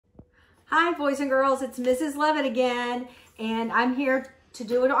Hi boys and girls, it's Mrs. Levitt again, and I'm here to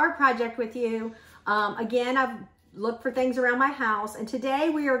do an art project with you. Again, I've looked for things around my house, and today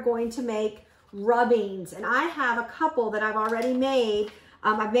we are going to make rubbings, and I have a couple that I've already made.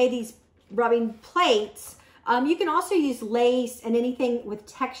 I've made these rubbing plates. You can also use lace and anything with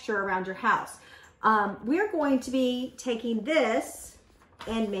texture around your house. We're going to be taking this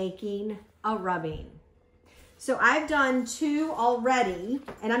and making a rubbing. So I've done two already,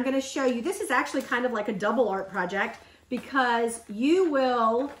 and I'm going to show you. This is actually kind of like a double art project because you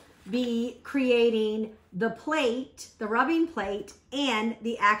will be creating the plate, the rubbing plate, and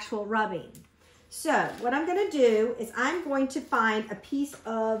the actual rubbing. So what I'm going to do is I'm going to find a piece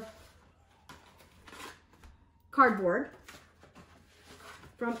of cardboard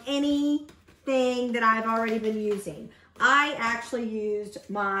from anything that I've already been using. I actually used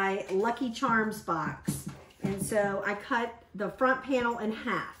my Lucky Charms box. And so I cut the front panel in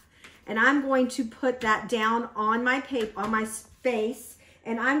half, and I'm going to put that down on my paper, on my space,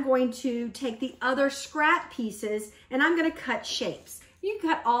 and I'm going to take the other scrap pieces and I'm going to cut shapes. You can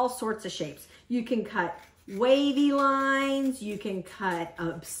cut all sorts of shapes. You can cut wavy lines, you can cut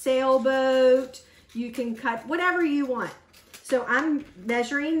a sailboat, you can cut whatever you want. So I'm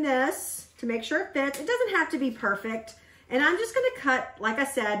measuring this to make sure it fits. It doesn't have to be perfect. And I'm just going to cut, like I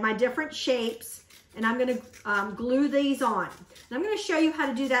said, my different shapes. And I'm going to glue these on. And I'm going to show you how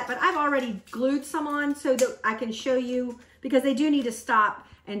to do that, but I've already glued some on so that I can show you, because they do need to stop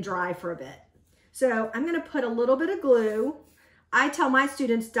and dry for a bit. So I'm going to put a little bit of glue. I tell my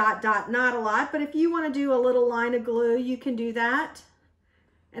students dot, dot, not a lot, but if you want to do a little line of glue, you can do that.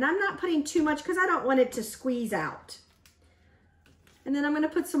 And I'm not putting too much because I don't want it to squeeze out. And then I'm going to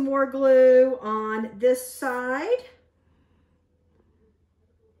put some more glue on this side.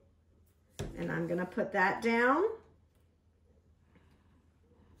 And I'm going to put that down.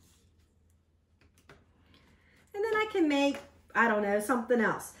 And then I can make, I don't know, something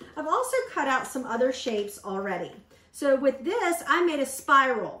else. I've also cut out some other shapes already. So with this, I made a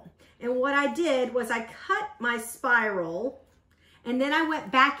spiral. And what I did was I cut my spiral, and then I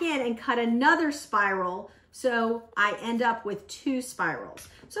went back in and cut another spiral. So I end up with two spirals.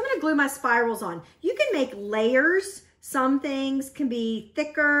 So I'm going to glue my spirals on. You can make layers. Some things can be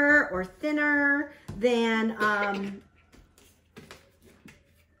thicker or thinner than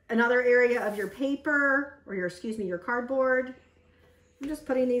another area of your paper or your, your cardboard. I'm just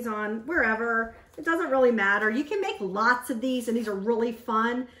putting these on wherever. It doesn't really matter. You can make lots of these, and these are really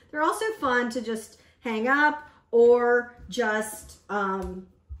fun. They're also fun to just hang up or just,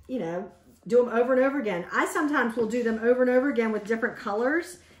 you know, do them over and over again. I sometimes will do them over and over again with different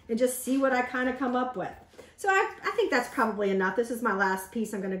colors and just see what I kind of come up with. So I think that's probably enough. This is my last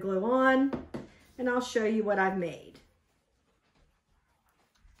piece I'm going to glue on, and I'll show you what I've made.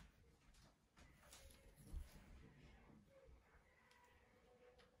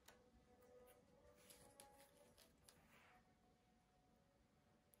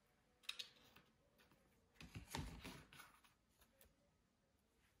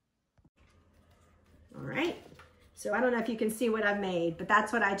 All right. So I don't know if you can see what I've made, but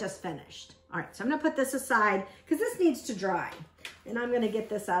that's what I just finished. All right, so I'm gonna put this aside because this needs to dry, and I'm gonna get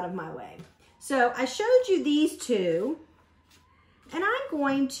this out of my way. So I showed you these two, and I'm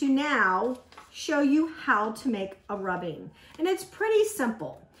going to now show you how to make a rubbing. And it's pretty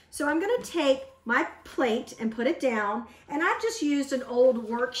simple. So I'm gonna take my plate and put it down, and I've just used an old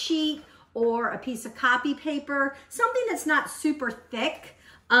worksheet or a piece of copy paper, something that's not super thick,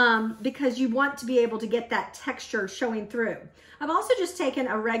 because you want to be able to get that texture showing through. I've also just taken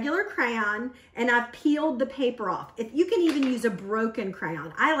a regular crayon and I've peeled the paper off. If you can even use a broken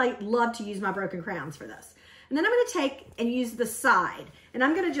crayon. I love to use my broken crayons for this. And then I'm going to take and use the side, and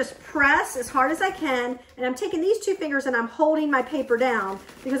I'm going to just press as hard as I can, and I'm taking these two fingers and I'm holding my paper down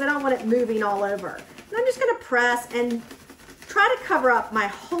because I don't want it moving all over. And I'm just going to press and try to cover up my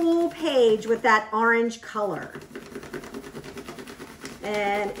whole page with that orange color.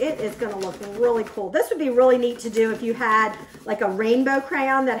 And it is going to look really cool. This would be really neat to do if you had like a rainbow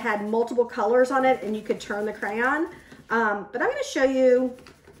crayon that had multiple colors on it and you could turn the crayon. But I'm going to show you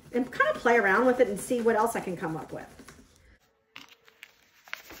and kind of play around with it and see what else I can come up with.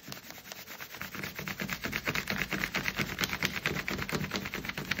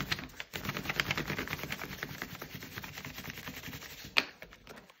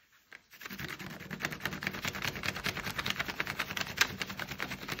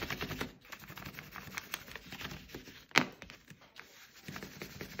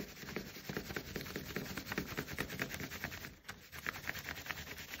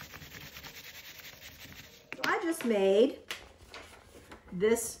 I just made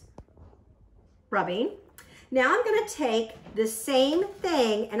this rubbing. Now I'm gonna take the same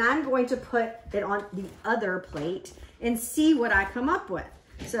thing and I'm going to put it on the other plate and see what I come up with.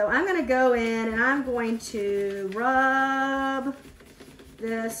 So I'm gonna go in and I'm going to rub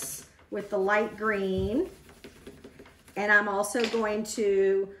this with the light green. And I'm also going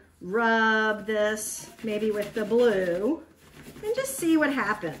to rub this maybe with the blue and just see what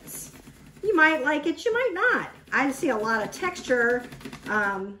happens. You might like it, you might not. I see a lot of texture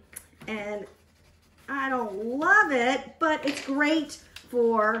and I don't love it, but it's great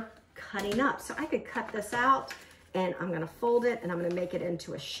for cutting up. So I could cut this out and I'm gonna fold it and I'm gonna make it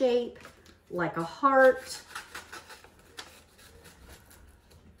into a shape like a heart.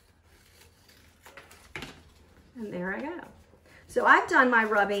 And there I go. So I've done my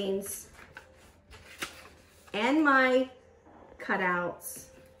rubbings and my cutouts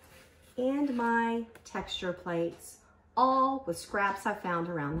and my texture plates, all with scraps I found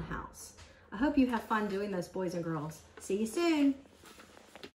around the house. I hope you have fun doing this, boys and girls. See you soon.